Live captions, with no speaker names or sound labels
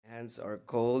hands are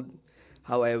cold.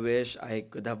 How I wish I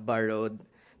could have borrowed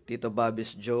Tito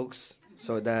Bobby's jokes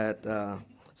so that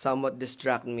somewhat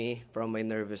distract me from my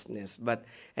nervousness. But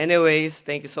anyways,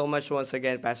 thank you so much once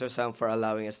again, Pastor Sam, for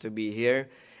allowing us to be here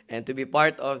and to be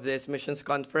part of this missions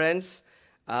conference.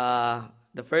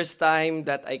 The first time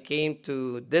that I came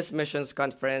to this missions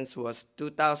conference was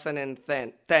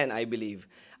 2010, I believe.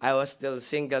 I was still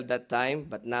single that time,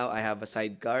 but now I have a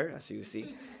sidecar, as you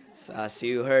see. As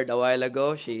you heard a while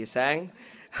ago, she sang.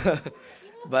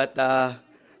 But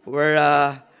we're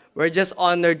uh, we're just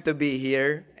honored to be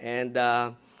here. And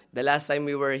the last time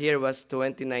we were here was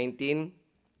 2019,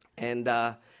 and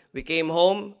we came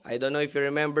home. I don't know if you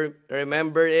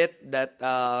remember it, that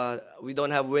we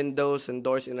don't have windows and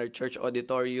doors in our church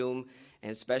auditorium,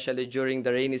 and especially during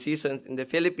the rainy season in the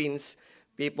Philippines,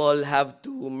 people have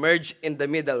to merge in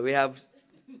the middle. We have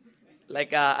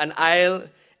like an aisle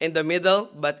in the middle,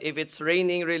 but if it's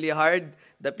raining really hard,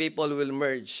 the people will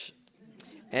merge.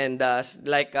 And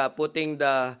like putting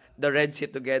the Red Sea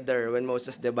together when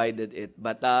Moses divided it.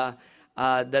 But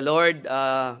the Lord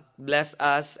blessed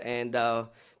us, and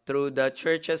through the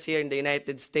churches here in the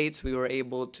United States, we were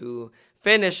able to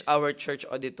finish our church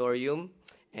auditorium.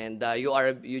 And you are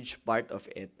a huge part of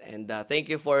it. And thank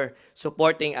you for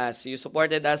supporting us. You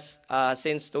supported us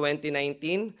since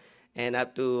 2019, and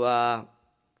up to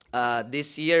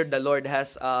this year, the Lord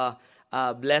has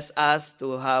blessed us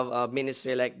to have a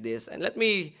ministry like this. And let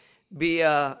me be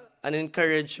an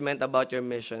encouragement about your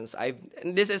missions.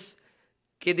 And this is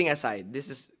kidding aside. This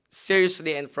is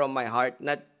seriously and from my heart,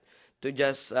 not to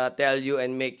just tell you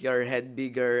and make your head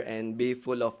bigger and be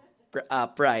full of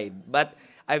pride. But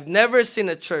I've never seen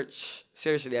a church,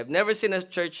 seriously, I've never seen a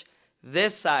church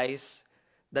this size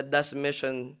that does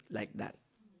mission like that.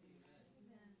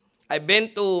 I've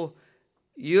been to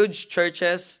huge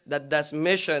churches that does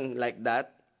mission like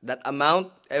that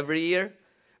amount every year,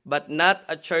 but not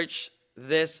a church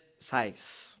this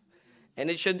size. And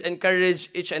it should encourage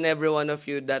each and every one of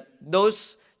you that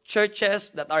those churches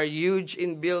that are huge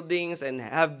in buildings and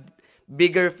have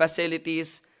bigger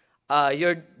facilities,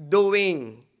 you're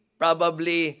doing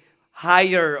probably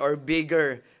higher or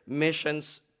bigger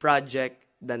missions project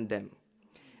than them.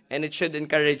 And it should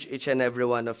encourage each and every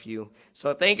one of you.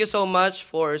 So thank you so much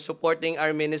for supporting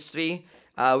our ministry.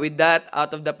 With that,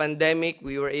 out of the pandemic,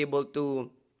 we were able to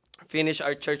finish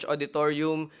our church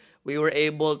auditorium. We were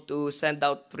able to send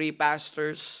out 3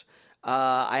 pastors.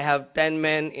 I have 10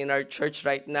 men in our church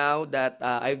right now that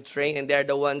I've trained, and they're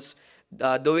the ones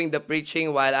doing the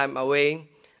preaching while I'm away.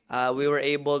 We were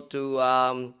able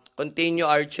to continue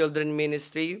our children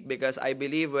ministry, because I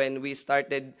believe when we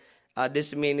started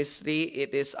this ministry,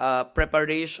 it is a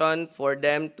preparation for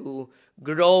them to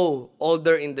grow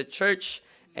older in the church,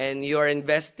 and you are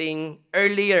investing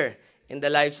earlier in the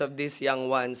lives of these young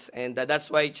ones. And that's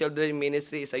why children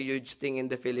ministry is a huge thing in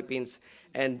the Philippines.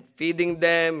 And feeding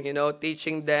them,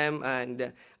 teaching them,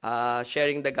 and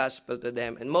sharing the gospel to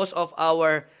them. And most of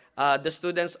the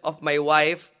students of my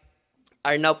wife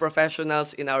are now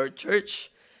professionals in our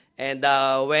church. And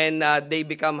when they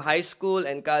become high school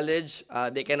and college,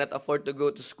 they cannot afford to go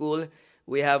to school.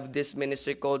 We have this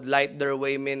ministry called Light Their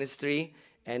Way Ministry,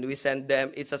 and we send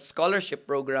them. It's a scholarship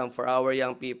program for our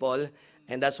young people,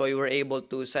 and that's why we were able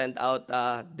to send out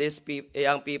these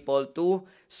young people to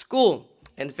school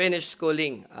and finish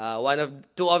schooling.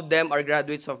 Two of them are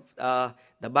graduates of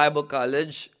the Bible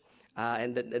College,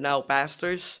 and now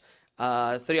pastors.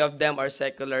 3 of them are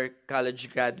secular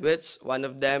college graduates. One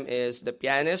of them is the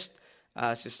pianist,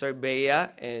 Sister Bea,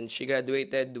 and she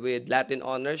graduated with Latin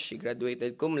honors. She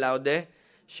graduated cum laude.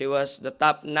 She was the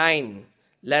top 9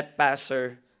 Let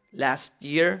pastor last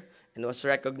year, and was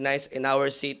recognized in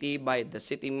our city by the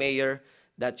city mayor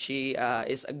that she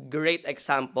is a great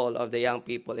example of the young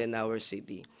people in our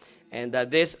city. And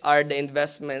these are the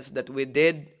investments that we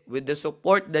did with the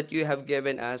support that you have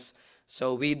given us.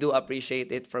 So we do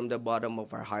appreciate it from the bottom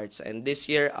of our hearts. And this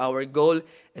year, our goal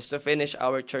is to finish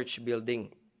our church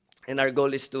building. And our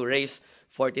goal is to raise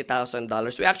 $40,000.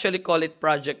 We actually call it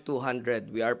Project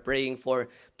 200. We are praying for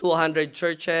 200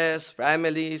 churches,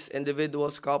 families,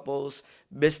 individuals, couples,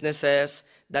 businesses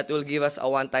that will give us a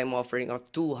one-time offering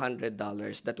of $200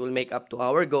 that will make up to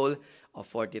our goal of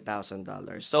 $40,000.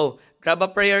 So grab a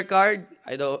prayer card.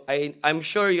 I'm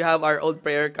sure you have our old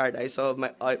prayer card. I saw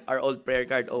our old prayer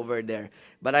card over there,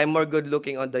 but I'm more good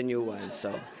looking on the new one.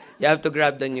 So you have to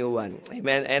grab the new one.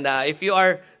 Amen. And if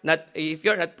you're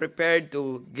not prepared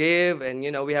to give, and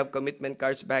we have commitment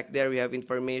cards back there, we have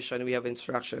information, we have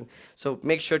instruction. So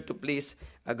make sure to please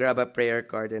grab a prayer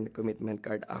card and a commitment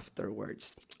card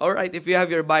afterwards. All right, if you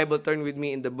have your Bible, turn with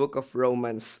me in the book of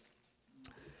Romans.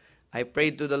 I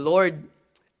prayed to the Lord,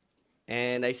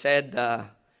 and I said,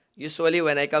 usually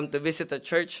when I come to visit a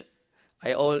church,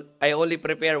 I only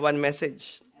prepare one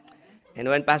message. And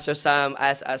when Pastor Sam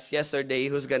asked us yesterday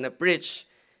who's gonna preach,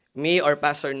 me or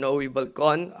Pastor Noe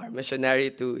Balcon, our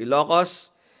missionary to Ilocos,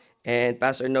 and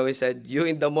Pastor Noe said, you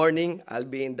in the morning, I'll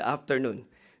be in the afternoon.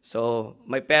 So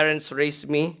my parents raised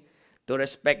me to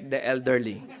respect the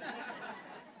elderly.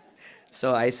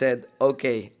 So I said,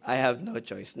 okay, I have no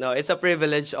choice. No, it's a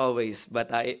privilege always, but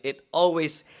it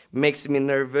always makes me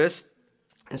nervous,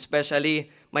 especially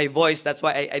my voice. That's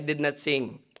why I did not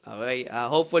sing. Okay,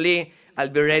 hopefully I'll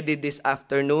be ready this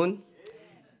afternoon,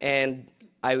 and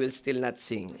I will still not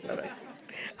sing. All right.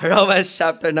 Romans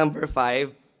chapter number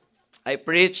 5. I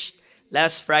preached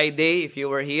last Friday, if you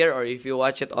were here or if you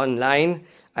watch it online.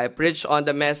 I preached on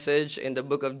the message in the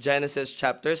book of Genesis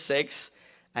chapter 6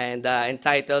 and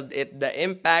entitled it, The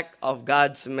Impact of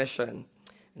God's Mission.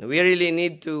 And we really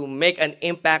need to make an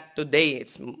impact today.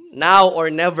 It's now or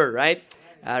never, right?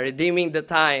 Redeeming the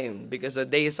time because the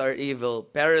days are evil.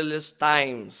 Perilous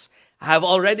times have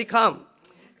already come.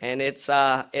 And it's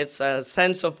a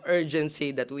sense of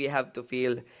urgency that we have to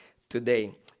feel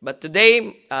today. But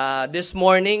today, this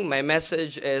morning, my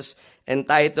message is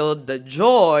entitled, The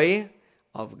Joy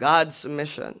of God's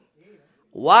Mission.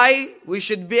 Why we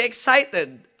should be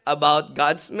excited about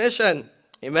God's mission.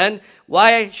 Amen?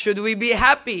 Why should we be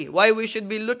happy? Why we should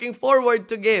be looking forward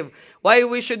to give? Why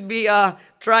we should be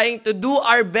trying to do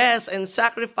our best and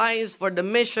sacrifice for the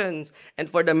missions and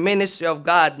for the ministry of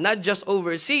God, not just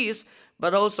overseas,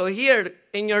 but also here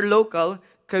in your local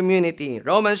community.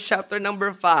 Romans chapter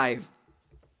number 5.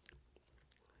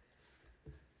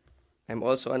 I'm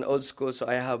also an old school, so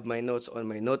I have my notes on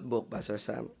my notebook, Pastor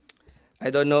Sam. I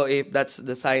don't know if that's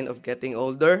the sign of getting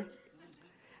older,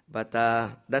 but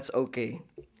that's okay.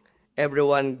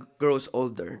 Everyone grows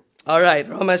older. All right,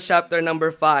 Romans chapter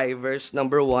number 5, verse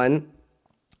number 1.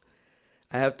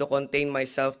 I have to contain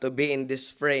myself to be in this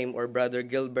frame, or Brother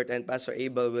Gilbert and Pastor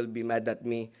Abel will be mad at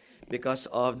me because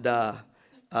of the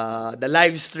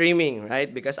live streaming,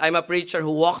 right? Because I'm a preacher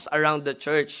who walks around the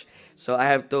church, so I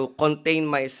have to contain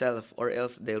myself, or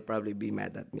else they'll probably be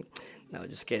mad at me. No,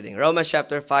 just kidding. Romans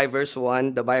chapter 5, verse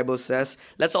 1, the Bible says,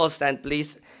 let's all stand,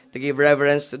 please, to give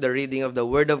reverence to the reading of the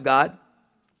Word of God.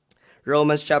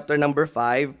 Romans chapter number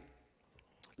 5.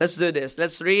 Let's do this.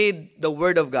 Let's read the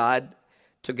Word of God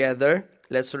together.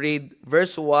 Let's read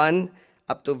verse 1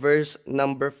 up to verse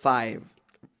number 5.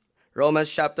 Romans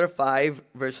chapter 5,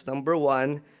 verse number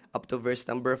 1 up to verse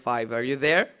number 5. Are you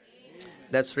there? Amen.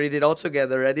 Let's read it all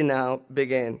together. Ready now?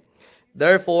 Begin.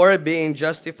 Therefore, being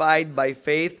justified by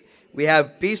faith, we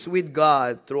have peace with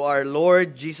God through our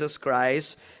Lord Jesus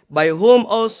Christ, by whom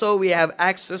also we have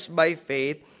access by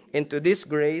faith into this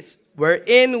grace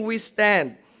wherein we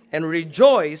stand and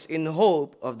rejoice in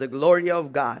hope of the glory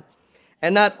of God.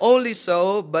 And not only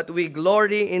so, but we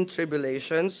glory in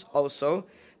tribulations also,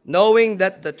 knowing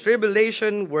that the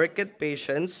tribulation worketh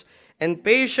patience, and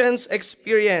patience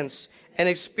experience, and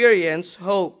experience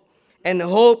hope. And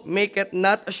hope maketh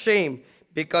not ashamed,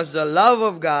 because the love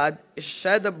of God is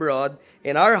shed abroad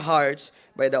in our hearts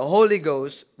by the Holy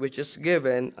Ghost, which is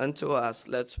given unto us.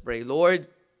 Let's pray. Lord,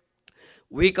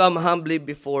 we come humbly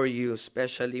before you,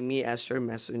 especially me as your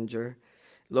messenger.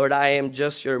 Lord, I am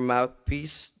just your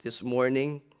mouthpiece this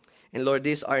morning. And Lord,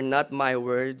 these are not my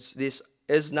words. This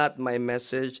is not my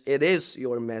message. It is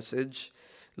your message.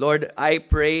 Lord, I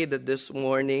pray that this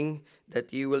morning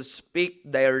that you will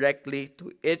speak directly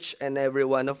to each and every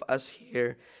one of us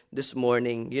here this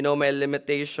morning. You know my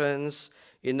limitations.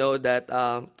 You know that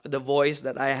the voice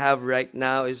that I have right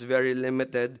now is very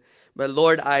limited. But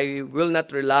Lord, I will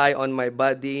not rely on my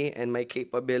body and my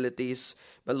capabilities.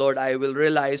 But Lord, I will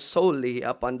rely solely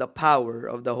upon the power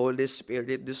of the Holy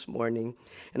Spirit this morning.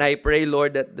 And I pray,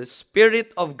 Lord, that the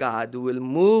Spirit of God will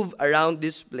move around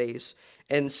this place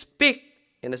and speak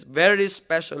in a very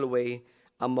special way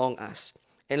among us.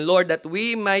 And Lord, that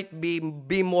we might be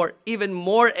more, even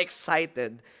more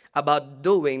excited about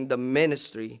doing the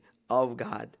ministry of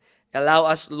God. Allow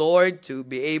us, Lord, to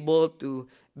be able to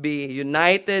be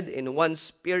united in one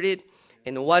spirit,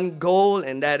 in one goal,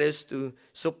 and that is to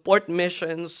support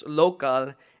missions,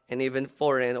 local and even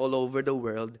foreign, all over the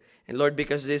world. And Lord,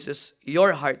 because this is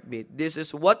your heartbeat, this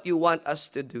is what you want us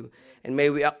to do, and may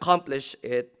we accomplish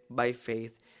it by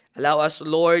faith. Allow us,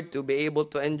 Lord, to be able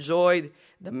to enjoy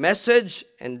the message,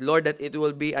 and Lord, that it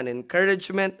will be an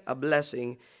encouragement, a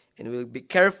blessing, and we'll be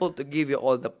careful to give you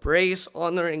all the praise,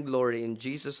 honor, and glory. In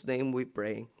Jesus' name we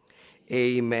pray.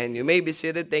 Amen. You may be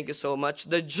seated. Thank you so much.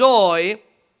 The joy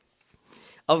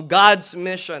of God's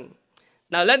mission.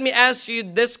 Now, let me ask you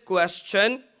this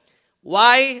question.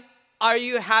 Why are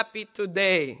you happy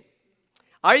today?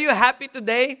 Are you happy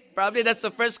today? Probably that's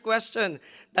the first question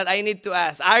that I need to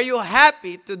ask. Are you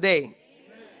happy today?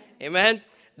 Amen.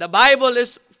 The Bible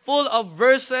is full of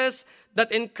verses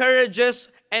that encourages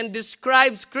and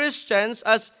describes Christians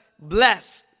as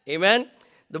blessed. Amen.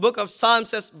 The book of Psalms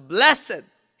says blessed.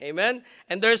 Amen.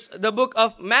 And there's the book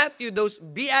of Matthew, those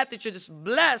beatitudes,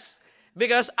 blessed.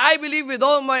 Because I believe with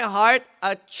all my heart,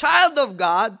 a child of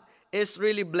God is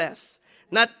really blessed.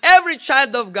 Not every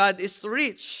child of God is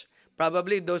rich.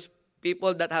 Probably those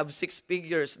people that have 6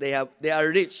 figures, they are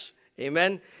rich.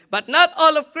 Amen. But not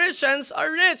all of Christians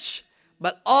are rich.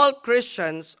 But all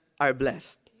Christians are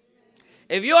blessed.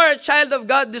 If you are a child of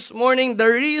God this morning, the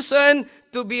reason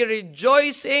to be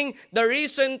rejoicing, the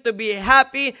reason to be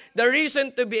happy, the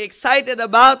reason to be excited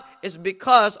about is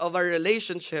because of our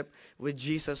relationship with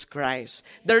Jesus Christ.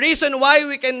 The reason why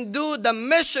we can do the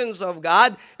missions of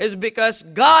God is because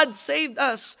God saved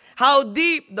us. How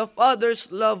deep the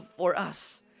Father's love for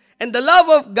us. And the love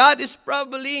of God is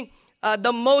probably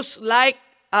the most liked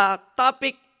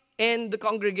topic in the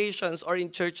congregations or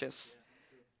in churches.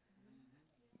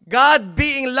 God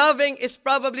being loving is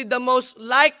probably the most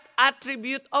liked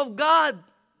attribute of God.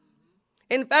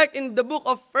 In fact, in the book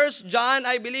of 1 John,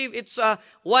 I believe it's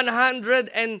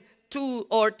 102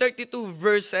 or 32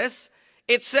 verses.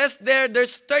 It says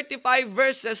there's 35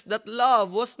 verses that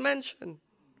love was mentioned.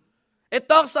 It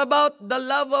talks about the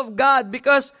love of God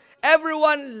because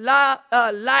everyone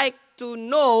like to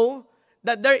know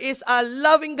that there is a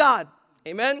loving God.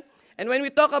 Amen? And when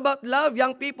we talk about love,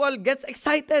 young people gets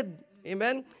excited.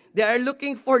 Amen? They are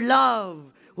looking for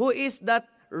love. Who is that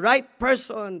right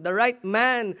person, the right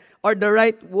man, or the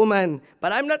right woman?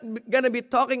 But I'm not going to be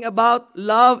talking about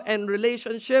love and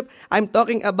relationship. I'm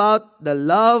talking about the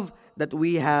love that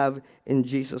we have in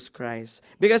Jesus Christ.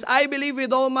 Because I believe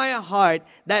with all my heart,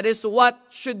 that is what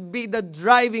should be the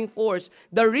driving force,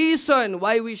 the reason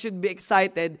why we should be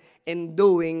excited in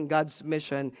doing God's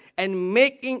mission and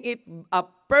making it a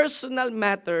personal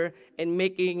matter and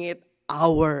making it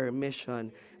our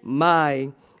mission,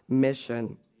 my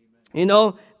mission. You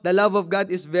know, the love of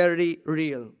God is very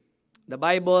real. The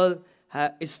Bible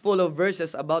is full of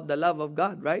verses about the love of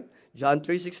God, right? John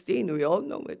 3:16, we all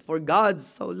know it. For God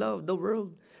so loved the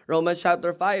world. Romans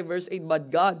chapter 5, verse 8, but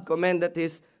God commended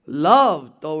His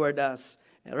love toward us.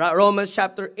 Romans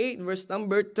chapter 8, verse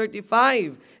number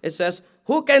 35, it says,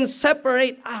 who can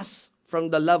separate us from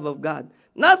the love of God?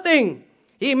 Nothing.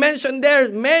 He mentioned there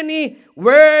many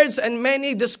words and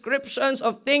many descriptions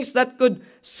of things that could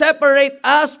separate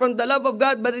us from the love of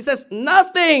God, but He says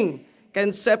nothing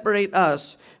can separate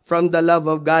us from the love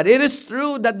of God. It is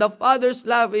true that the Father's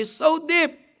love is so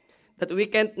deep that we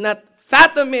cannot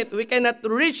fathom it, we cannot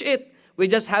reach it. We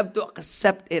just have to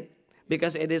accept it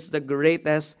because it is the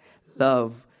greatest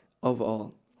love of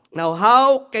all. Now,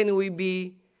 how can we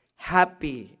be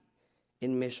happy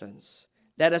in missions?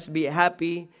 Let us be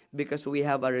happy because we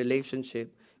have a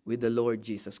relationship with the Lord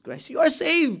Jesus Christ. You are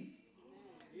saved.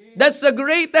 That's the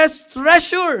greatest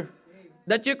treasure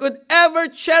that you could ever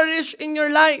cherish in your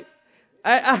life.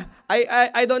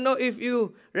 I don't know if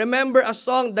you remember a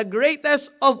song, the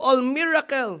greatest of all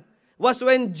miracle was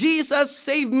when Jesus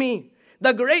saved me.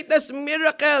 The greatest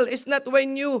miracle is not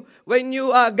when you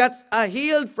got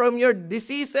healed from your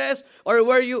diseases or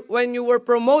when you were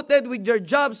promoted with your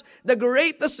jobs. The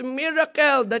greatest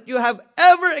miracle that you have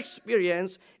ever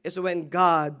experienced is when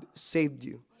God saved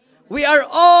you. We are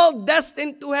all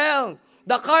destined to hell.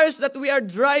 The cars that we are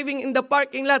driving in the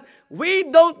parking lot, we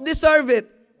don't deserve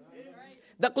it.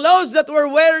 The clothes that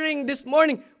we're wearing this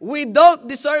morning, we don't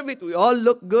deserve it. We all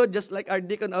look good, just like our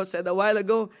deacon said a while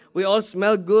ago. We all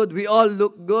smell good. We all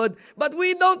look good. But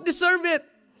we don't deserve it.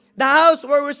 The house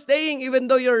where we're staying, even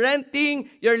though you're renting,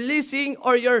 you're leasing,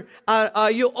 or you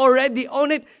already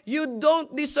own it, you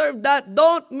don't deserve that.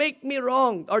 Don't make me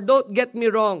wrong, or don't get me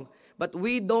wrong. But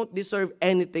we don't deserve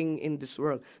anything in this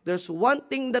world. There's one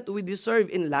thing that we deserve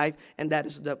in life, and that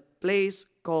is the place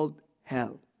called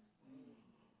hell.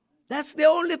 That's the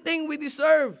only thing we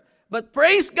deserve. But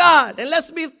praise God, and let's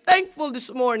be thankful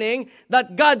this morning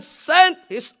that God sent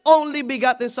His only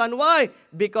begotten Son. Why?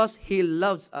 Because He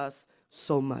loves us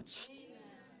so much.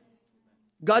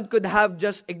 God could have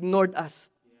just ignored us.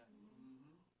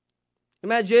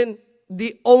 Imagine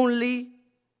there's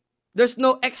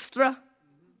no extra.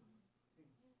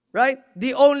 Right?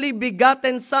 The only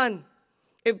begotten Son.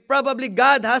 If probably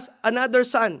God has another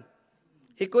son,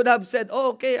 He could have said,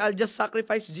 oh, okay, I'll just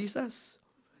sacrifice Jesus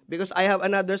because I have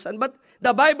another son. But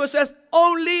the Bible says,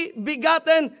 only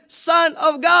begotten Son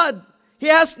of God. He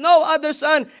has no other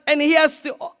son, and He has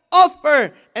to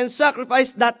offer and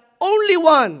sacrifice that only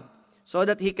one so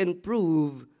that He can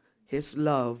prove His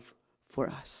love for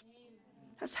us.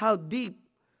 That's how deep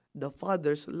the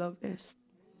Father's love is.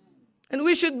 And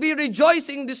we should be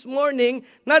rejoicing this morning,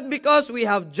 not because we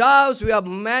have jobs, we have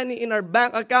money in our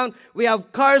bank account, we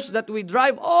have cars that we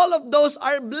drive. All of those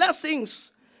are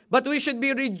blessings. But we should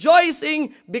be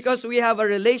rejoicing because we have a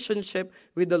relationship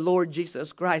with the Lord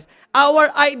Jesus Christ.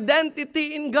 Our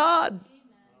identity in God.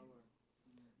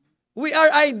 We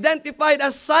are identified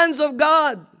as sons of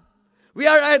God. We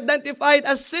are identified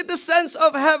as citizens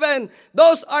of heaven.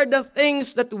 Those are the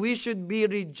things that we should be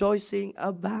rejoicing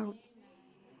about.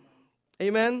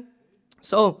 Amen?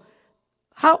 So,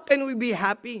 how can we be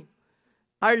happy?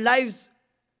 Our lives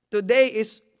today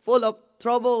is full of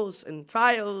troubles and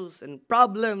trials and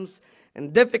problems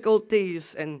and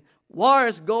difficulties and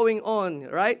wars going on,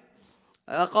 right?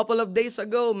 A couple of days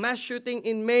ago, mass shooting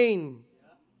in Maine.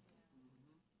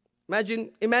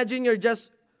 Imagine you're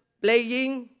just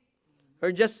playing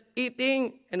or just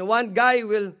eating and one guy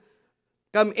will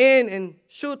come in and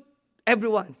shoot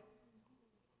everyone.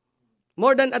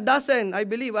 More than a dozen, I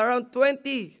believe, around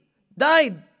 20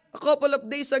 died a couple of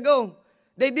days ago.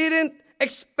 They didn't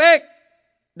expect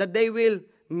that they will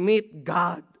meet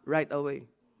God right away.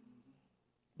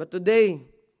 But today,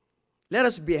 let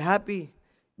us be happy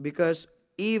because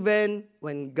even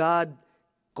when God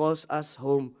calls us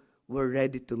home, we're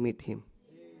ready to meet Him.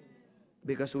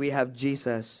 Because we have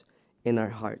Jesus in our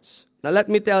hearts. Now let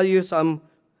me tell you some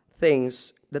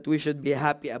things that we should be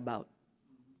happy about.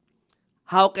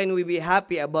 How can we be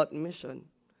happy about mission?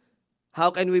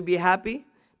 How can we be happy?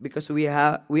 Because we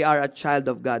are a child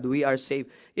of God. We are saved.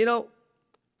 You know,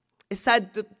 it's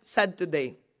sad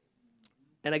today.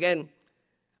 And again,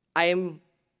 I am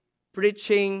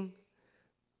preaching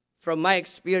from my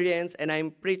experience and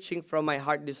I'm preaching from my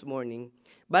heart this morning.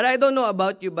 But I don't know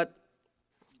about you, but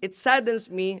it saddens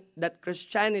me that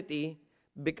Christianity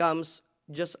becomes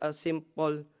just a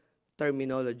simple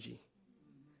terminology.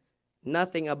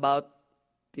 Nothing about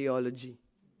theology.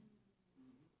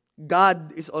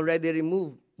 God is already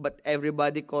removed, but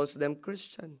everybody calls them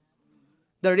Christian.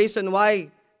 The reason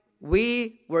why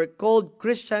we were called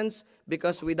Christians,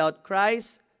 because without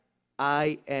Christ,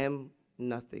 I am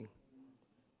nothing.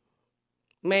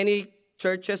 Many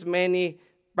churches, many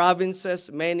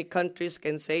provinces, many countries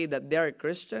can say that they are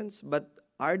Christians, but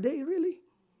are they really?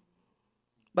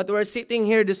 But we're sitting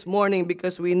here this morning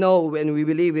because we know and we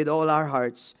believe with all our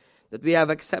hearts that we have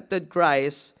accepted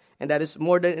Christ, and that is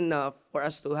more than enough for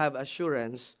us to have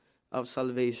assurance of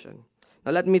salvation.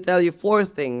 Now let me tell you 4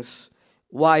 things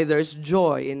why there's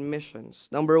joy in missions.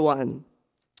 Number 1,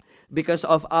 because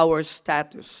of our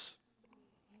status.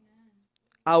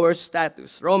 Our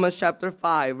status. Romans chapter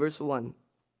 5, verse 1.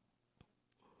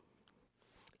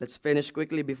 Let's finish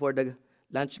quickly before the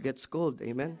lunch gets cold.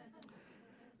 Amen.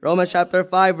 Romans chapter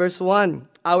 5, verse 1.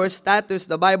 Our status,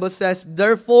 the Bible says,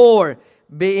 therefore,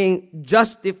 being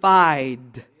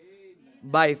justified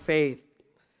by faith.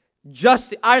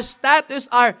 Our status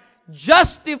are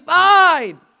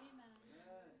justified.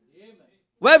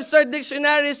 Webster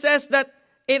Dictionary says that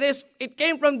it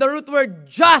came from the root word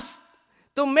just,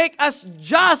 to make us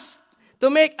just, to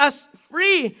make us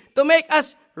free, to make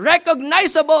us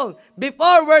recognizable.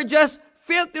 Before, we're just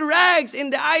filthy rags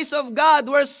in the eyes of God.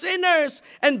 We're sinners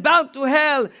and bound to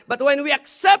hell. But when we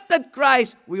accepted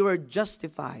Christ, we were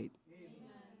justified.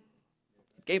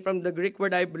 It came from the Greek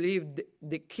word, I believe,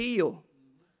 dikio.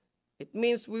 It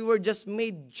means we were just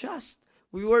made just.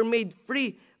 We were made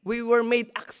free. We were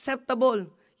made acceptable.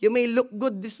 You may look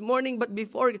good this morning, but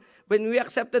when we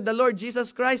accepted the Lord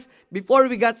Jesus Christ, before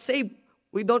we got saved,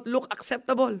 we don't look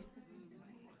acceptable.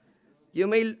 You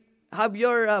may have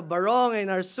your barong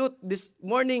and our suit this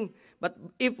morning, but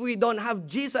if we don't have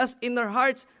Jesus in our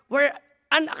hearts, we're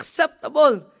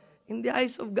unacceptable in the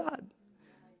eyes of God.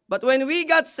 But when we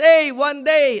got saved one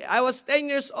day, I was 10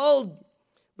 years old.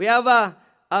 We have a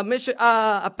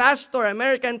pastor,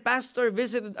 American pastor,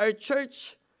 visited our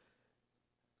church.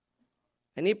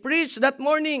 And he preached that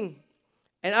morning.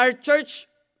 And our church,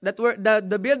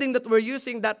 the building that we're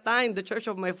using that time, the church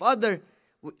of my father,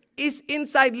 is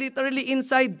inside, literally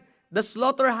inside the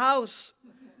slaughterhouse,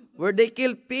 where they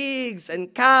kill pigs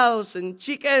and cows and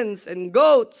chickens and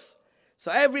goats.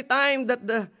 So every time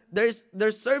that there's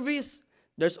service,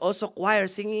 there's also choir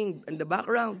singing in the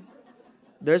background.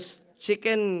 There's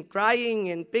chicken crying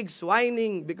and pigs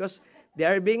whining because they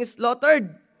are being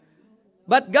slaughtered.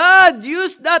 But God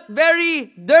used that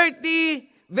very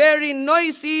dirty, very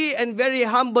noisy, and very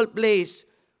humble place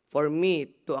for me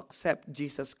to accept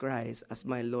Jesus Christ as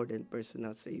my Lord and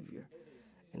personal Savior.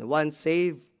 And once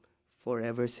saved,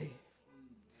 forever saved.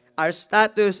 Our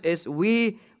status is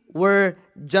we were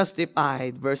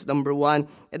justified. Verse number 1.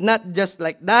 And not just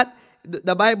like that,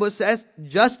 the Bible says,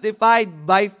 justified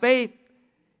by faith.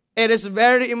 It is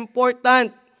very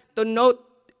important to note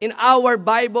in our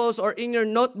Bibles or in your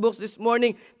notebooks this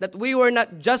morning that we were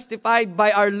not justified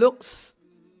by our looks.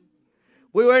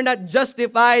 We were not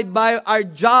justified by our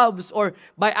jobs or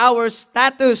by our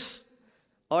status.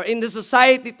 Or in the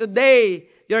society today,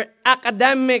 your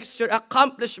academics, your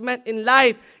accomplishment in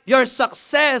life, your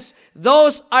success,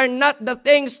 those are not the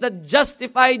things that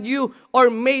justified you or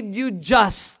made you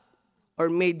just or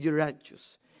made you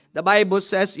righteous. The Bible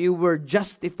says you were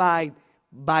justified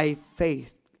by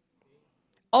faith.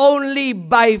 Only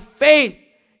by faith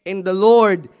in the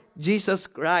Lord Jesus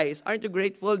Christ. Aren't you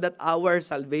grateful that our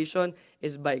salvation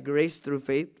is by grace through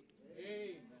faith?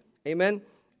 Amen.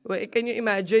 Well, can you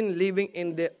imagine living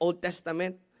in the Old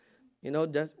Testament? You know,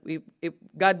 if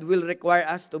God will require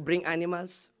us to bring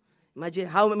animals, imagine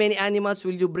how many animals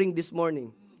will you bring this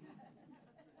morning?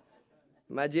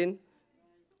 Imagine.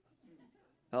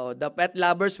 Oh, the pet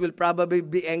lovers will probably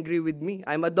be angry with me.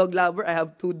 I'm a dog lover. I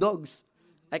have 2 dogs.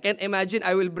 I can't imagine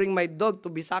I will bring my dog to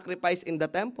be sacrificed in the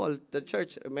temple, the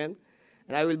church. Amen.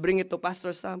 And I will bring it to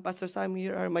Pastor Sam. Pastor Sam,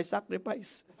 here are my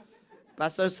sacrifice.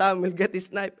 Pastor Sam will get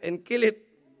his knife and kill it.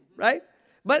 Right?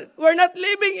 But we're not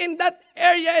living in that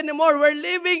area anymore. We're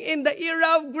living in the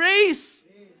era of grace.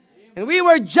 And we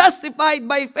were justified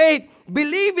by faith,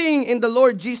 believing in the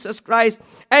Lord Jesus Christ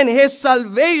and His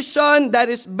salvation that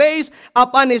is based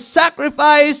upon His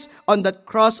sacrifice on the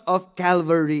cross of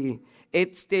Calvary.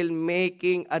 It's still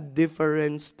making a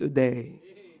difference today.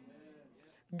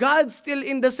 God's still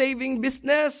in the saving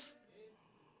business.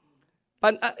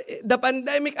 The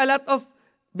pandemic, a lot of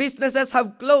businesses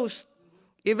have closed.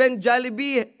 Even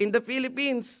Jollibee in the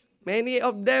Philippines, many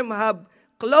of them have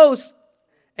closed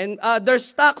and their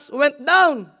stocks went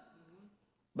down.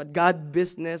 But God's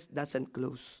business doesn't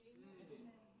close.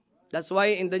 That's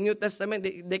why in the New Testament,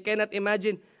 they cannot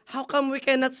imagine, how come we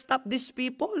cannot stop these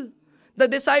people? The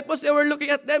disciples, they were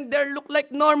looking at them, they look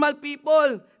like normal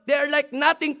people. They are like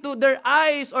nothing to their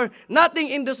eyes or nothing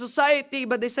in the society.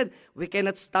 But they said, we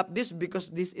cannot stop this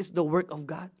because this is the work of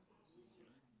God.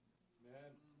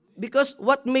 Because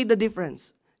what made the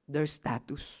difference? Their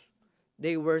status.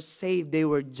 They were saved. They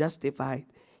were justified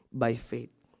by faith.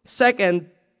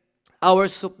 Second, our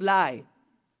supply.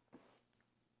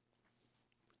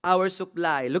 Our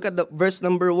supply. Look at the verse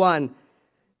number 1.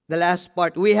 The last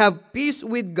part. We have peace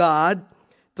with God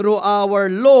through our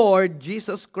Lord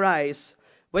Jesus Christ.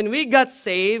 When we got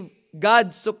saved,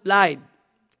 God supplied.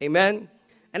 Amen?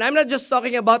 And I'm not just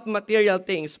talking about material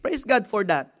things. Praise God for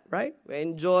that. Right? We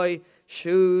enjoy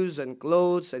shoes and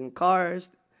clothes and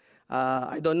cars.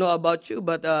 I don't know about you,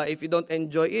 but if you don't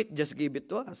enjoy it, just give it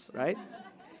to us, right?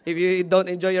 If you don't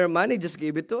enjoy your money, just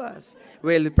give it to us.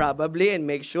 We'll probably and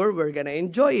make sure we're going to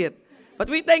enjoy it. But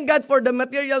we thank God for the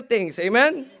material things,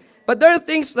 amen? But there are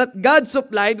things that God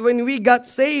supplied when we got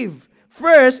saved.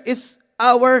 First is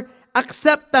our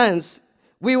acceptance.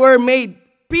 We were made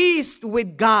peace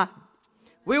with God.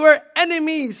 We were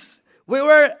enemies. We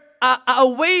were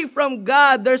away from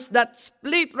God. There's that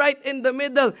split right in the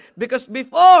middle. Because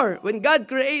before, when God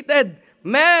created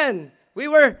man, we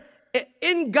were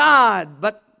in God.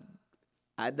 But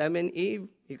Adam and Eve,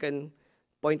 you can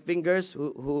point fingers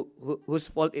whose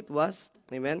fault it was.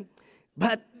 Amen.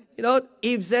 But,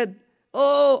 Eve said,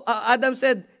 Adam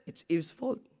said, it's Eve's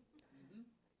fault.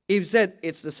 Eve said,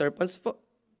 it's the serpent's fault.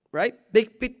 Right? They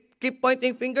keep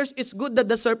pointing fingers. It's good that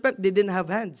the serpent didn't have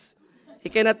hands. He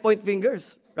cannot point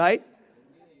fingers. Right?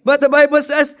 But the Bible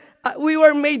says, we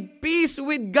were made peace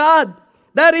with God.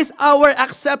 That is our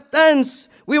acceptance.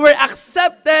 We were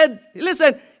accepted,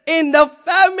 listen, in the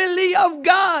family of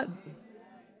God.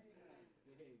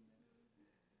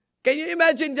 Can you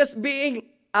imagine just being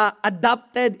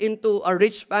adopted into a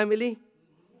rich family?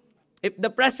 If the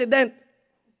president,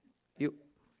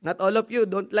 not all of you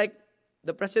don't like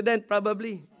the president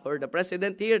probably, or the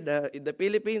president here in the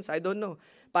Philippines, I don't know.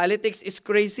 Politics is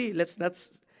crazy. Let's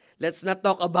not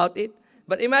talk about it.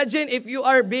 But imagine if you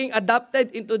are being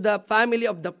adopted into the family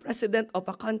of the president of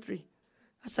a country.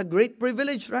 That's a great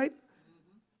privilege, right?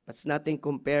 That's nothing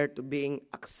compared to being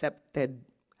accepted,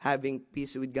 having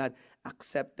peace with God,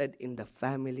 accepted in the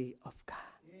family of God.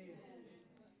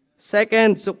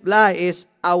 Second supply is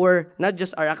not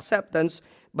just our acceptance,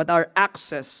 but our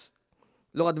access.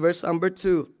 Look at verse number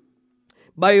 2.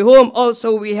 By whom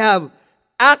also we have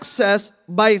access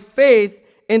by faith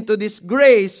into this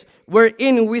grace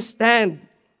wherein we stand.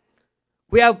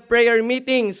 We have prayer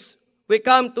meetings. We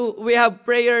have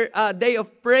prayer, day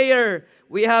of prayer.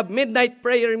 We have midnight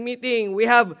prayer meeting. We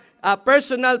have a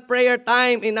personal prayer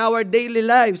time in our daily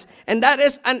lives. And that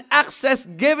is an access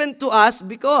given to us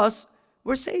because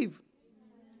we're saved.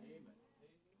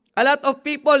 A lot of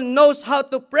people knows how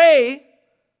to pray,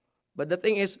 but the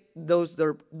thing is, does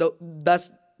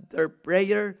their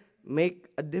prayer make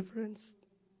a difference?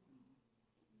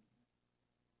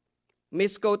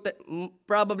 Misquoted,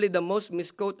 probably the most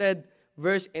misquoted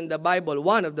verse in the Bible,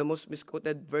 one of the most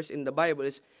misquoted verse in the Bible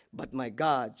is, "But my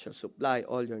God shall supply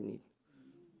all your need."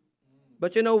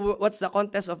 But you know what's the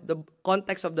context of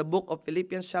the book of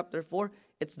Philippians chapter 4?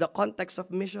 It's the context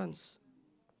of missions.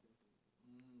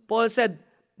 Paul said,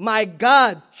 "My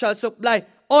God shall supply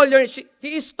all your needs."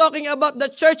 He is talking about the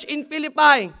church in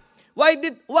Philippi. Why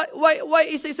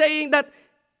is he saying that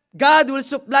God will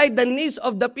supply the needs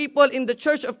of the people in the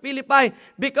church of Philippi?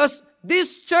 Because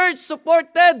this church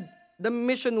supported the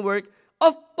mission work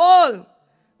of Paul.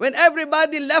 When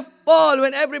everybody left Paul,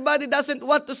 when everybody doesn't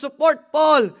want to support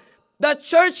Paul, the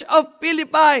church of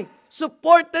Philippi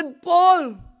supported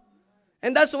Paul.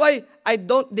 And that's why I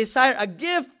don't desire a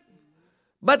gift.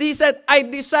 But he said, I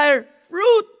desire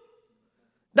fruit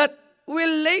that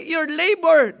will lay your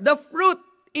labor, the fruit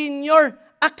in your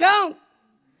account.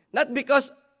 Not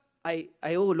because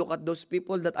look at those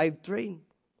people that I've trained.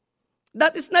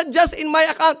 That is not just in my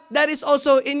account. That is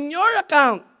also in your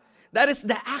account. That is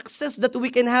the access that we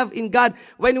can have in God.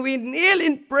 When we kneel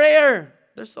in prayer,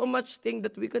 there's so much thing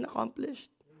that we can accomplish.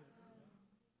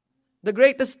 The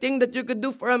greatest thing that you could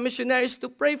do for a missionary is to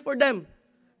pray for them.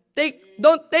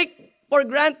 Don't take for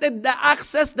granted the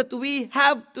access that we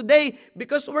have today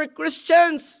because we're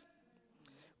Christians.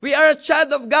 We are a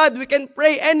child of God. We can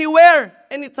pray anywhere,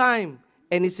 anytime,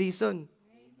 any season.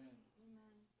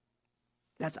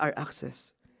 That's our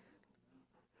access.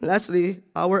 Lastly,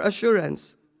 our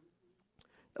assurance.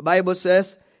 The Bible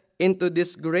says, into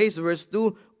this grace, verse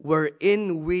 2,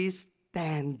 wherein we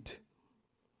stand.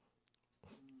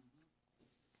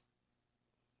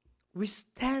 We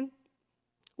stand.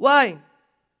 Why?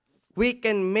 We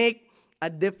can make a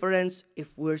difference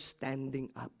if we're standing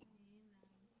up.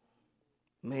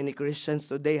 Many Christians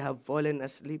today have fallen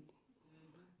asleep,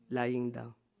 lying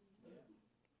down.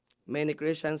 Many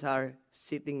Christians are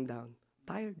sitting down,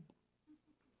 tired,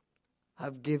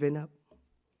 have given up.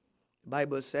 The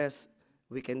Bible says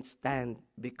we can stand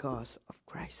because of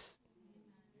Christ.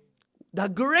 The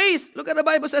grace, look at the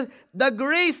Bible says, the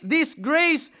grace, this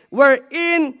grace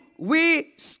wherein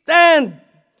we stand.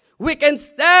 We can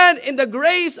stand in the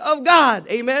grace of God.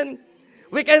 Amen.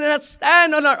 We cannot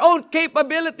stand on our own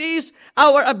capabilities,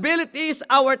 our abilities,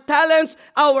 our talents,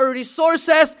 our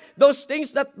resources, those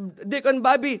things that Deacon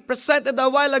Bobby presented a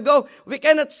while ago. We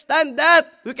cannot stand that.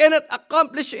 We cannot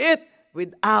accomplish it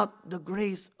without the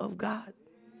grace of God.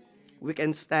 We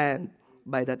can stand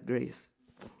by that grace.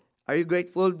 Are you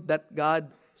grateful that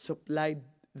God supplied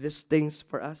these things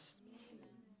for us?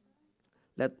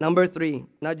 Number 3,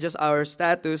 not just our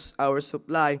status, our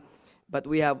supply, but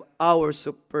we have our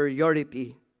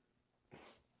superiority.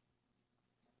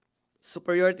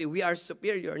 Superiority, we are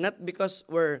superior, not because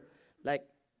we're like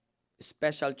a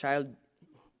special child.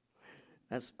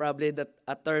 That's probably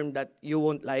a term that you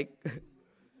won't like.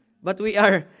 But we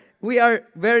are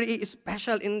very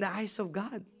special in the eyes of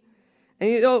God. And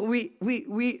you know,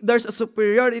 there's a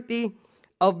superiority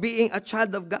of being a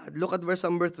child of God. Look at verse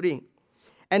number 3.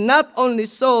 And not only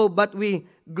so, but we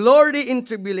glory in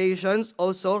tribulations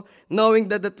also, knowing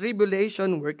that the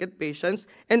tribulation worketh patience,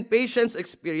 and patience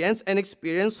experience, and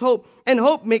experience hope. And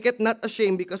hope maketh not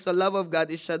ashamed, because the love of God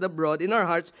is shed abroad in our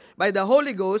hearts by the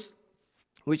Holy Ghost,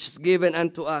 which is given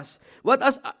unto us. What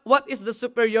is the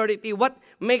superiority? What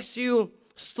makes you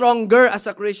stronger as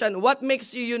a Christian? What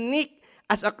makes you unique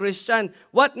as a Christian?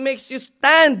 What makes you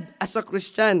stand as a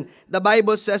Christian? The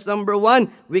Bible says, number 1,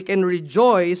 we can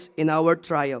rejoice in our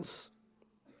trials.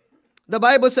 The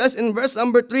Bible says in verse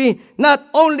number 3, not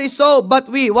only so, but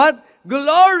we, what?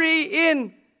 Glory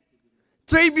in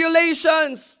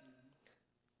tribulations.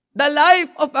 The life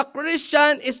of a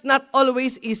Christian is not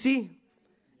always easy.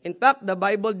 In fact, the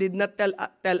Bible did not tell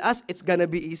us it's gonna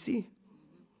be easy.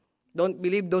 Don't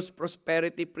believe those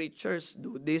prosperity preachers.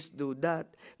 Do this, do that.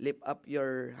 Lift up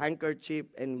your handkerchief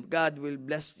and God will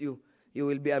bless you. You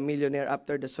will be a millionaire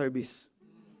after the service.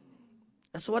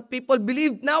 That's what people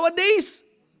believe nowadays.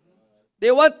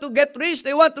 They want to get rich.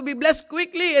 They want to be blessed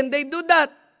quickly, and they do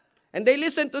that. And they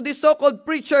listen to these so-called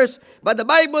preachers. But the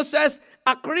Bible says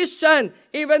a Christian,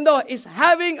 even though is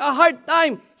having a hard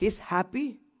time, he's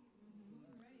happy.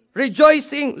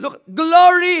 Rejoicing. Look,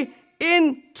 glory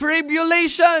in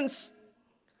tribulations.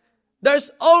 There's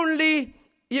only,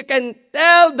 you can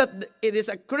tell that it is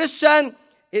a Christian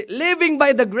living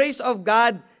by the grace of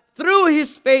God through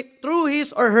his faith, through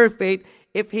his or her faith,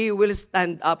 if he will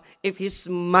stand up, if he's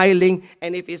smiling,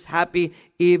 and if he's happy,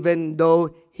 even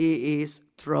though he is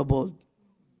troubled.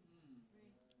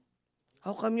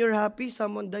 How come you're happy?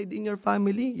 Someone died in your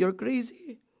family. You're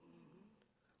crazy.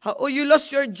 Oh, you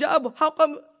lost your job. How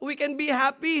come we can be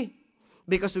happy?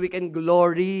 Because we can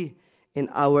glory in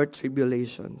our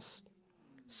tribulations.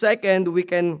 Second, we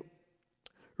can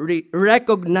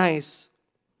recognize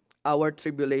our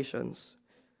tribulations.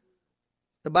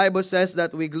 The Bible says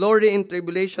that we glory in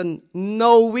tribulation,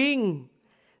 knowing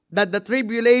that the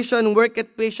tribulation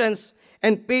worketh patience,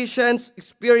 and patience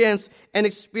experience, and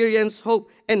experience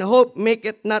hope, and hope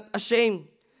maketh not ashamed.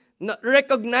 Not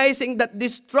recognizing that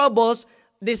these troubles,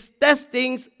 these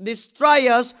testings, these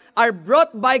trials are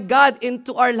brought by God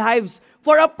into our lives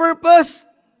for a purpose.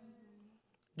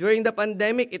 During the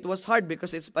pandemic, it was hard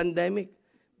because it's pandemic.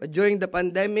 But during the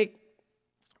pandemic,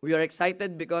 we are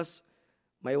excited because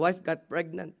my wife got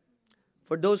pregnant.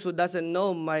 For those who doesn't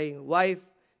know, my wife,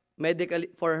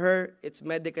 for her, it's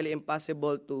medically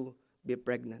impossible to be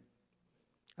pregnant.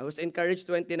 I was encouraged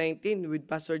 2019 with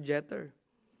Pastor Jeter.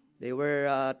 They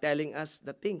were telling us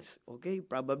the things. Okay,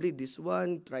 probably this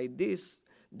one, try this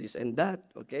and that.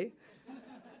 Okay.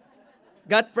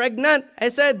 Got pregnant. I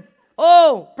said,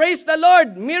 oh, praise the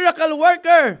Lord, miracle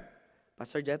worker.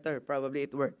 Pastor Jeter, probably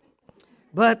it worked.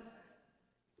 But,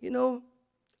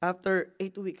 after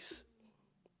 8 weeks,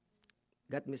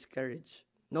 got miscarriage.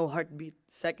 No heartbeat.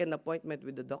 Second appointment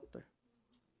with the doctor.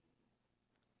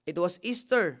 It was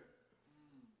Easter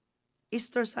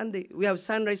Sunday. We have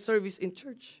sunrise service in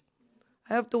church.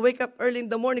 I have to wake up early in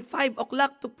the morning, 5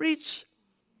 o'clock to preach.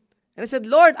 And I said,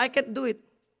 Lord, I can't do it.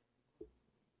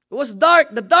 It was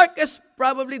dark.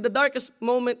 Probably the darkest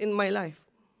moment in my life.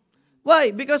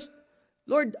 Why? Because,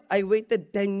 Lord, I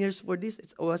waited 10 years for this.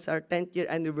 It was our 10th year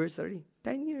anniversary.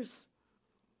 10 years.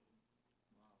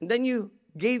 And then you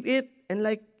gave it and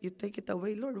you take it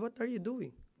away. Lord, what are you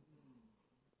doing?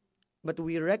 But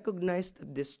we recognize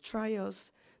that these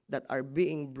trials that are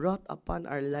being brought upon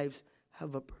our lives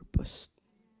have a purpose.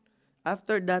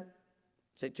 After that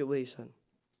situation,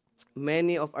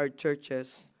 many of our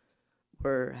churches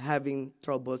were having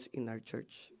troubles in our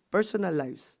church. Personal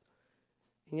lives.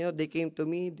 They came to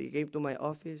me, they came to my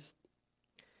office,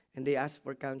 and they asked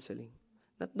for counseling.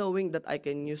 Not knowing that I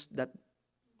can use that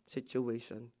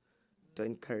situation to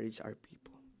encourage our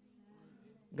people.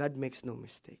 God makes no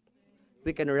mistake.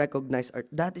 We can recognize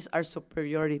that is our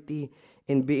superiority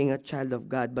in being a child of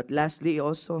God. But lastly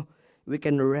also, we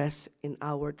can rest in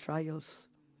our trials.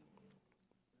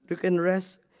 We can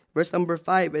rest. Verse number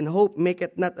 5, and hope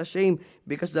maketh not ashamed,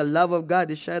 because the love of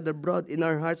God is shed abroad in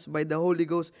our hearts by the Holy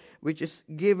Ghost, which is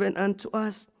given unto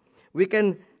us. We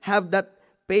can have that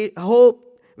hope.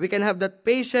 We can have that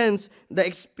patience, the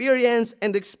experience,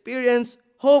 and experience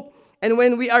hope. And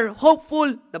when we are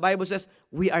hopeful, the Bible says,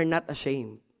 we are not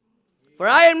ashamed. For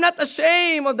I am not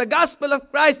ashamed of the gospel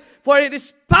of Christ, for it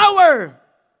is power.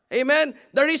 Amen.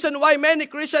 The reason why many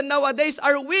Christians nowadays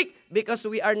are weak, because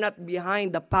we are not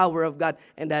behind the power of God,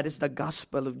 and that is the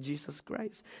gospel of Jesus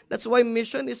Christ. That's why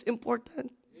mission is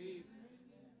important.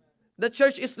 The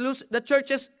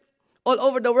churches all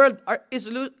over the world is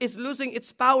losing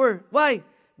its power. Why?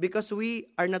 Because we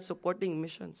are not supporting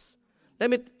missions. Let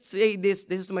me say this.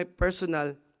 This is my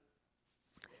personal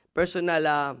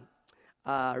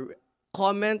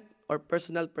comment or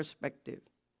personal perspective.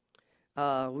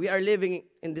 We are living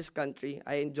in this country.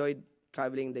 I enjoyed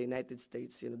traveling in the United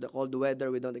States. The cold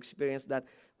weather, we don't experience that.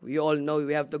 We all know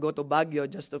we have to go to Baguio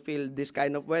just to feel this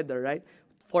kind of weather, right?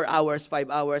 4 hours,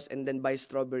 5 hours, and then buy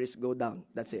strawberries, go down.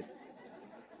 That's it.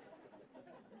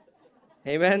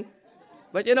 Amen?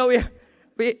 But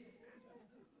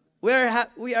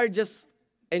we are just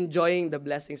enjoying the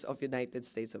blessings of United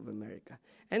States of America.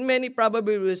 And many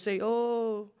probably will say,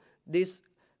 oh, this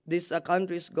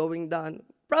country is going down.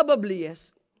 Probably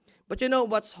yes. But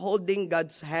what's holding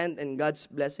God's hand and God's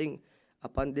blessing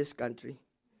upon this country?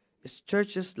 Is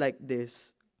churches like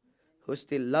this who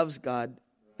still loves God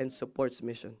and supports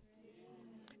mission.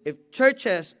 If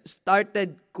churches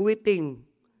started quitting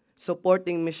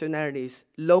supporting missionaries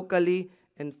locally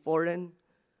and foreign,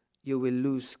 you will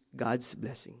lose God's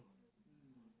blessing.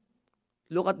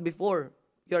 Look at before,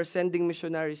 you are sending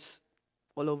missionaries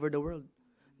all over the world.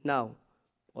 Now,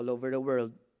 all over the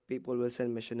world, people will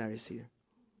send missionaries here.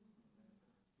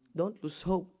 Don't lose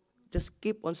hope. Just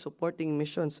keep on supporting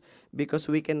missions because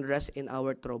we can rest in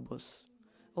our troubles.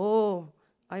 Oh,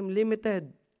 I'm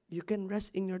limited. You can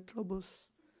rest in your troubles.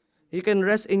 You can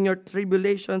rest in your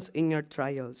tribulations, in your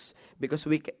trials. Because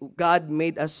God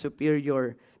made us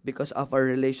superior because of our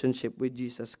relationship with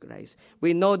Jesus Christ.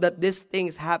 We know that these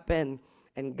things happen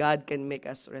and God can make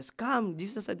us rest. Come,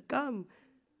 Jesus said, come,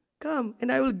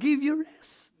 and I will give you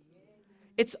rest.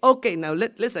 It's okay. Now,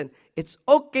 listen, it's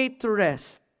okay to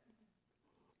rest,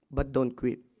 but don't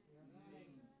quit.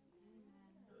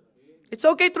 It's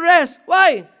okay to rest.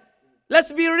 Why?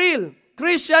 Let's be real.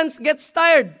 Christians get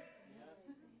tired.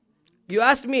 You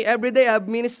ask me, every day I have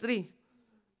ministry.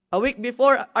 A week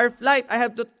before our flight, I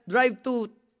have to drive to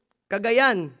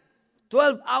Cagayan.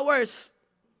 12 hours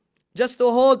just to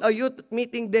hold a youth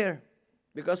meeting there.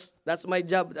 Because that's my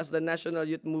job as the National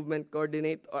Youth Movement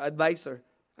Coordinator or Advisor.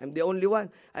 I'm the only one.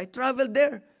 I traveled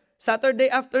there. Saturday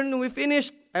afternoon, we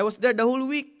finished. I was there the whole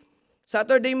week.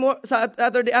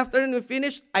 Saturday afternoon, we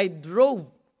finished. I drove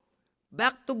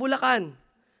back to Bulacan.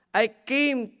 I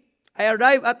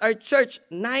arrived at our church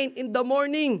 9 in the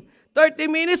morning, 30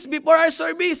 minutes before our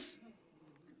service.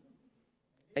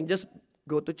 And just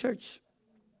go to church.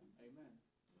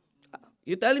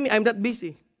 You tell me I'm not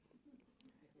busy.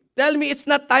 Tell me it's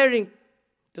not tiring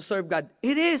to serve God.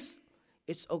 It is.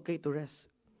 It's okay to rest.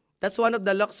 That's one of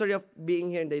the luxury of being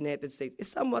here in the United States. It's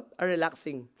somewhat a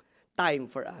relaxing time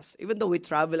for us. Even though we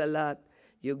travel a lot,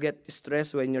 you get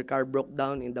stressed when your car broke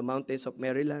down in the mountains of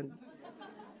Maryland.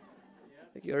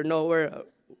 You're nowhere.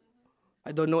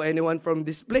 I don't know anyone from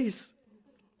this place.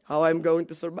 How I'm going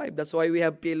to survive. That's why we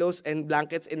have pillows and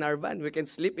blankets in our van. We can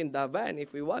sleep in the van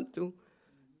if we want to,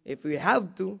 if we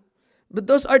have to. But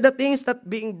those are the things that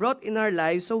being brought in our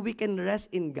lives so we can rest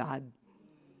in God.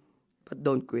 But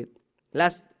don't quit.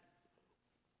 Last,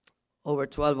 over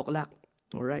 12 o'clock.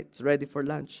 All right, it's ready for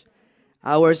lunch.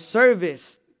 Our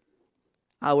service,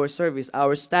 our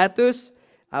status,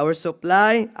 our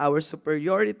supply, our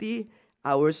superiority,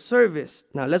 our service.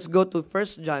 Now, let's go to 1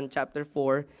 John chapter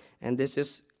 4, and this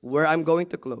is where I'm going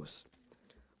to close.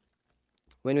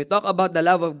 When we talk about the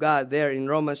love of God there in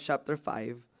Romans chapter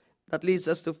 5, that leads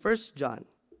us to 1 John.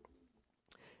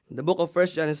 The book of 1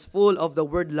 John is full of the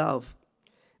word love.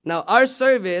 Now, our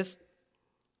service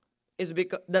is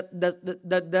because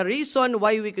the reason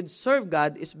why we could serve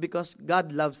God is because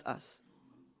God loves us.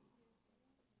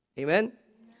 Amen?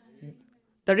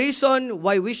 The reason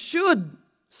why we should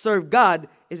serve God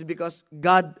is because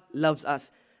God loves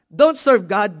us. Don't serve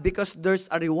God because there's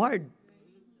a reward.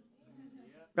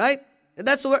 Right? And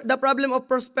that's where the problem of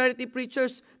prosperity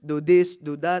preachers. Do this,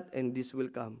 do that, and this will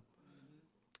come.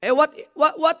 And what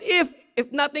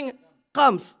if nothing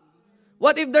comes?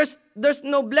 What if there's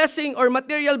no blessing or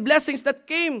material blessings that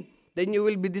came? Then you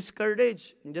will be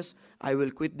discouraged. And just, I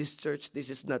will quit this church. This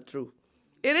is not true.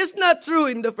 It is not true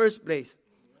in the first place.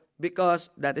 Because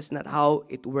that is not how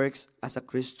it works as a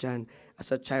Christian,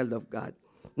 as a child of God.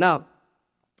 Now,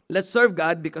 let's serve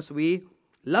God because we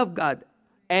love God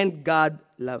and God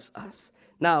loves us.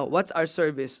 Now, what's our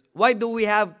service? Why do we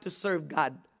have to serve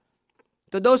God?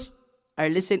 To those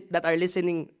that are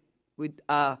listening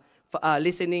to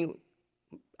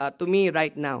me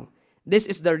right now, this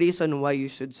is the reason why you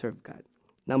should serve God.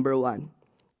 Number 1,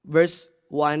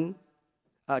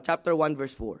 chapter 1,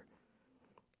 verse 4.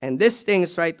 And these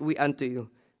things write we unto you,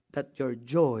 that your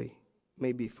joy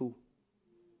may be full.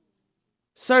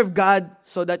 Serve God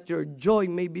so that your joy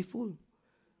may be full.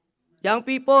 Young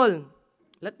people,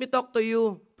 let me talk to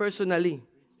you personally.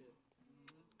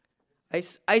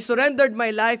 I surrendered my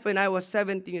life when I was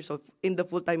 17 years old in the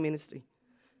full-time ministry.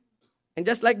 And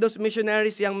just like those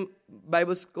missionaries, young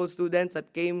Bible school students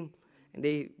that came and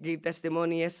they gave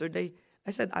testimony yesterday,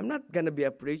 I said, I'm not going to be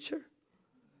a preacher.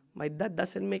 My dad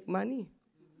doesn't make money.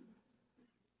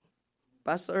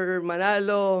 Pastor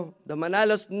Manalo, the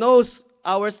Manalos knows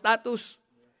our status.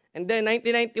 And then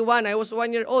 1991, I was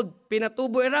 1 year old.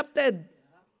 Pinatubo erupted.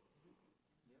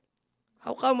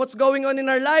 How come? What's going on in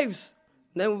our lives?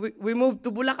 Then we moved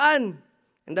to Bulacan.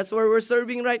 And that's where we're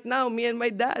serving right now, me and my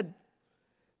dad.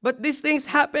 But these things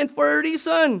happen for a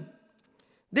reason.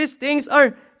 These things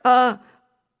are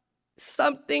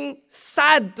something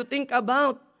sad to think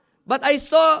about. But I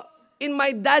saw in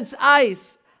my dad's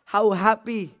eyes how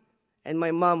happy and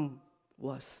my mom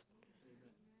was.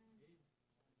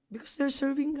 Because they're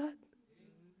serving God.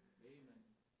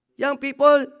 Young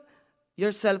people,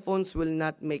 your cell phones will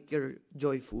not make your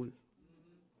joy full.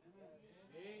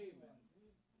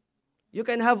 You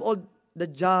can have all the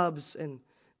jobs and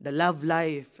the love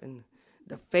life and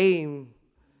the fame.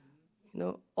 You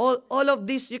know, all of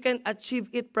this, you can achieve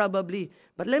it probably.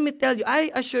 But let me tell you,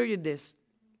 I assure you this.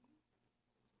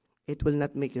 It will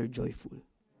not make your joy full.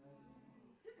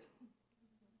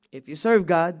 If you serve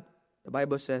God, the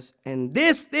Bible says, and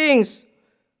these things,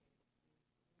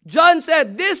 John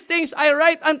said, these things I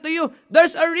write unto you.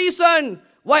 There's a reason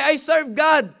why I serve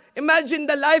God. Imagine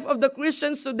the life of the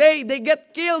Christians today. They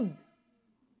get killed.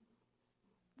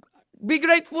 Be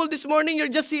grateful this morning you're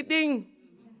just sitting.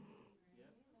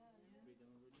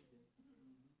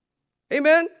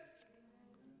 Amen?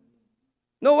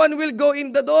 No one will go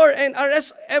in the door and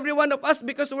arrest every one of us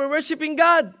because we're worshiping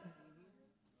God.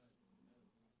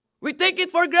 We take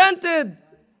it for granted.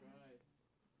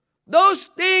 Those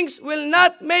things will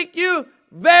not make you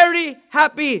very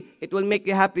happy. It will make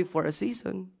you happy for a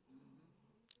season,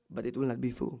 but it will not be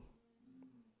full.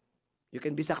 You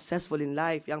can be successful in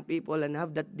life, young people, and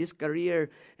have this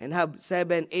career and have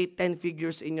 7, 8, 10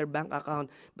 figures in your bank account,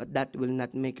 but that will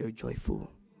not make you joyful.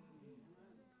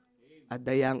 At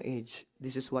the young age,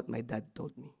 this is what my dad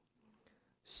told me.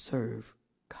 Serve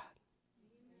God.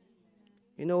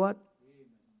 You know what?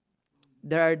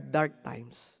 There are dark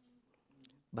times,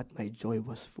 but my joy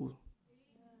was full.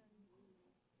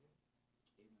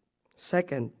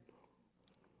 Second,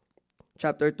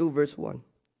 chapter 2, verse 1.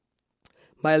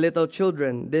 My little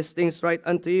children, these things write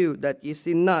unto you, that ye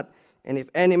sin not. And if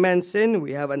any man sin,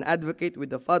 we have an advocate with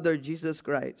the Father, Jesus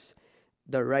Christ,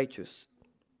 the righteous.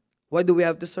 Why do we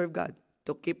have to serve God?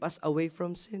 To keep us away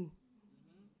from sin.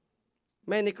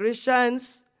 Many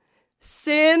Christians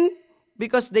sin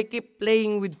because they keep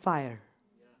playing with fire.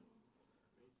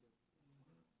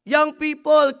 Young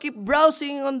people keep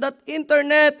browsing on that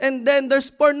internet and then there's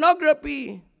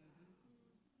pornography.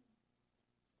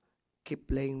 Keep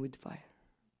playing with fire.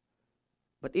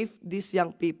 But if these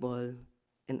young people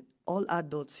and all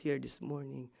adults here this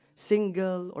morning,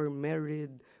 single or married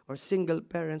or single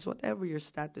parents, whatever your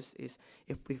status is,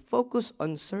 if we focus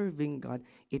on serving God,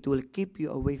 it will keep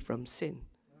you away from sin.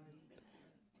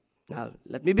 Now,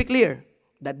 let me be clear.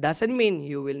 That doesn't mean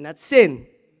you will not sin.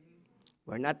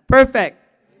 We're not perfect.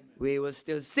 We will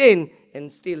still sin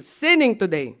and still sinning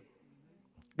today.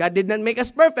 God did not make us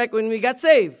perfect when we got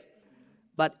saved.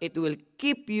 But it will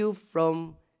keep you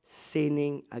from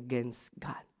sinning against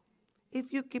God.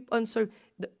 If you keep on serving,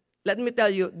 let me tell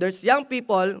you, there's young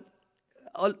people,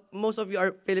 most of you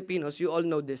are Filipinos, you all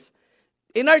know this.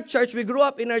 In our church, we grew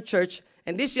up in our church,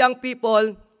 and these young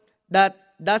people that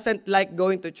doesn't like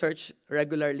going to church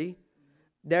regularly,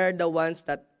 they're the ones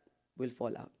that will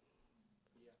fall out.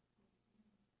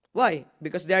 Why?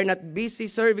 Because they are not busy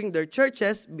serving their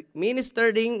churches,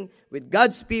 ministering with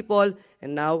God's people,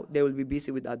 and now they will be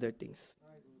busy with other things.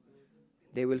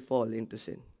 They will fall into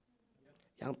sin.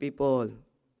 Young people,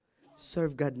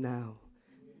 serve God now.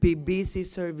 Be busy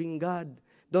serving God.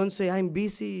 Don't say, I'm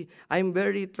busy. I'm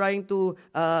very trying to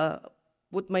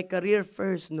put my career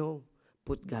first. No,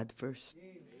 put God first.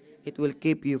 It will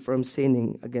keep you from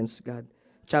sinning against God.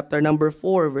 Chapter number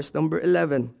 4, verse number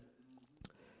 11.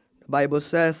 The Bible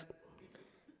says,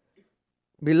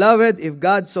 Beloved, if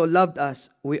God so loved us,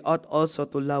 we ought also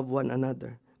to love one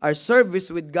another. Our service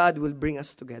with God will bring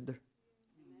us together.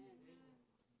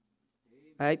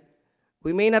 Right?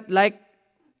 We may not like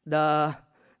the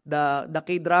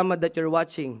K-drama that you're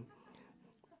watching.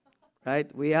 Right?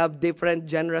 We have different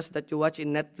genres that you watch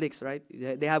in Netflix, right?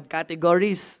 They have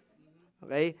categories.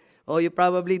 Okay? Oh, you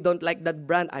probably don't like that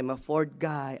brand. I'm a Ford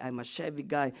guy. I'm a Chevy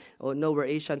guy. Oh, no, we're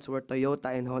Asians. We're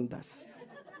Toyota and Hondas.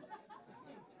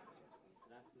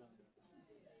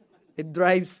 It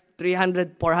drives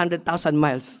 300, 400,000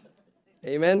 miles.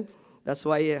 Amen? That's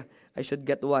why I should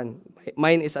get one.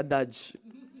 Mine is a Dodge.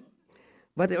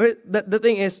 But the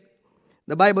thing is,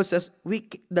 the Bible says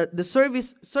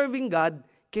serving God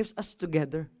keeps us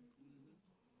together.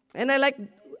 And I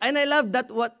love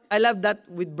that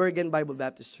with Bergen Bible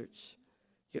Baptist Church.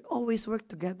 You always work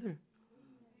together.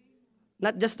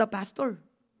 Not just the pastor.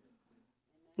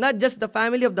 Not just the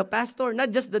family of the pastor.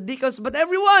 Not just the deacons. But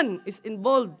everyone is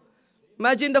involved.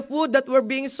 Imagine the food that we're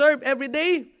being served every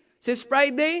day since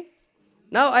Friday.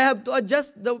 Now I have to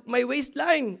adjust my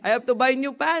waistline. I have to buy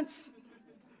new pants.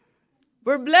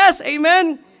 We're blessed.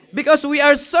 Amen. Because we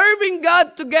are serving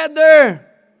God together.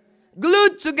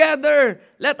 Glued together.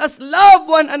 Let us love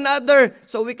one another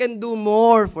so we can do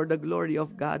more for the glory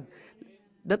of God.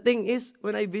 The thing is,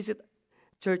 when I visit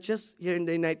churches here in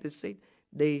the United States,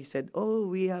 they said, oh,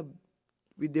 we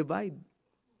divide.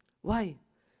 Why?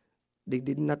 They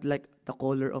did not like the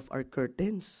color of our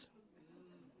curtains.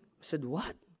 I said,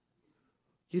 what?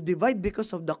 You divide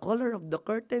because of the color of the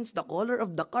curtains, the color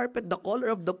of the carpet, the color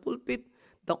of the pulpit,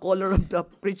 the color of the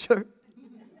preacher.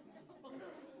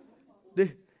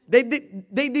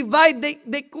 They divide,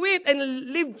 they quit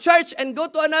and leave church and go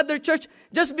to another church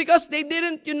just because they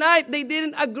didn't unite, they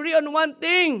didn't agree on one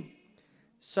thing.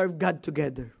 Serve God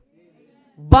together.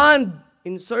 Bond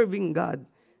in serving God.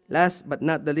 Last but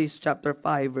not the least, chapter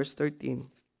 5, verse 13.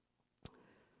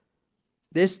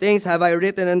 These things have I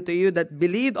written unto you that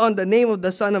believe on the name of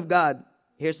the Son of God.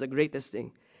 Here's the greatest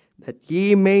thing. That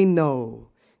ye may know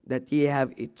that ye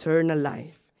have eternal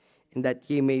life, and that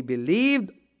ye may believe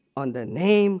on the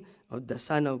name of the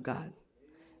Son of God.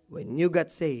 When you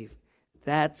got saved,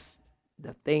 that's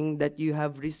the thing that you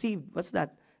have received. What's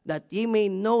that? That ye may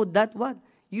know that what?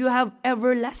 You have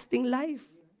everlasting life.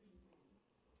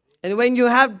 And when you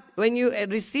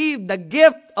receive the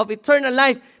gift of eternal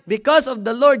life because of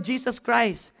the Lord Jesus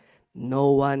Christ,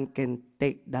 no one can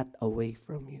take that away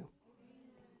from you.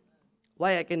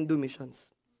 Why I can do missions?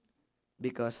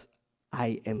 Because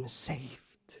I am saved.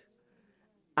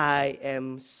 I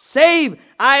am saved.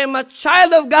 I am a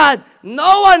child of God.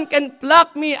 No one can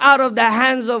pluck me out of the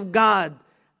hands of God.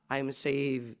 I'm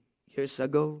saved years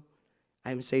ago.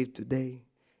 I'm saved today.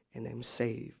 And I'm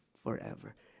saved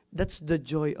forever. That's the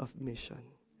joy of mission.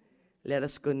 Let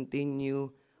us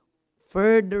continue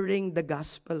furthering the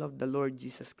gospel of the Lord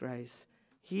Jesus Christ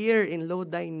here in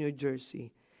Lodi, New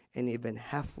Jersey, and even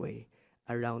halfway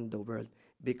around the world,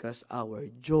 because our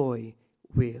joy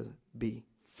will be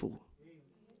full.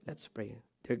 Let's pray.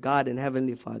 Dear God and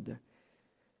Heavenly Father,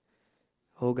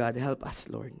 oh God, help us,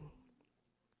 Lord.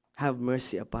 Have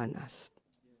mercy upon us,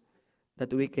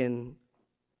 that we can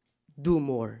do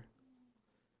more.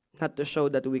 Not to show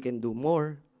that we can do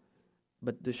more,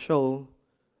 but to show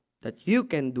that you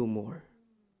can do more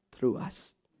through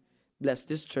us. Bless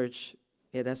this church.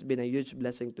 It has been a huge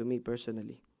blessing to me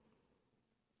personally.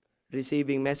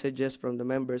 Receiving messages from the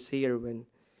members here when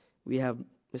we have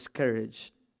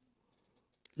miscarriage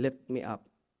lift me up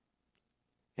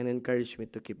and encourage me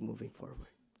to keep moving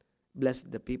forward. Bless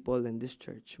the people in this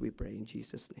church, we pray in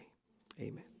Jesus' name.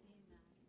 Amen.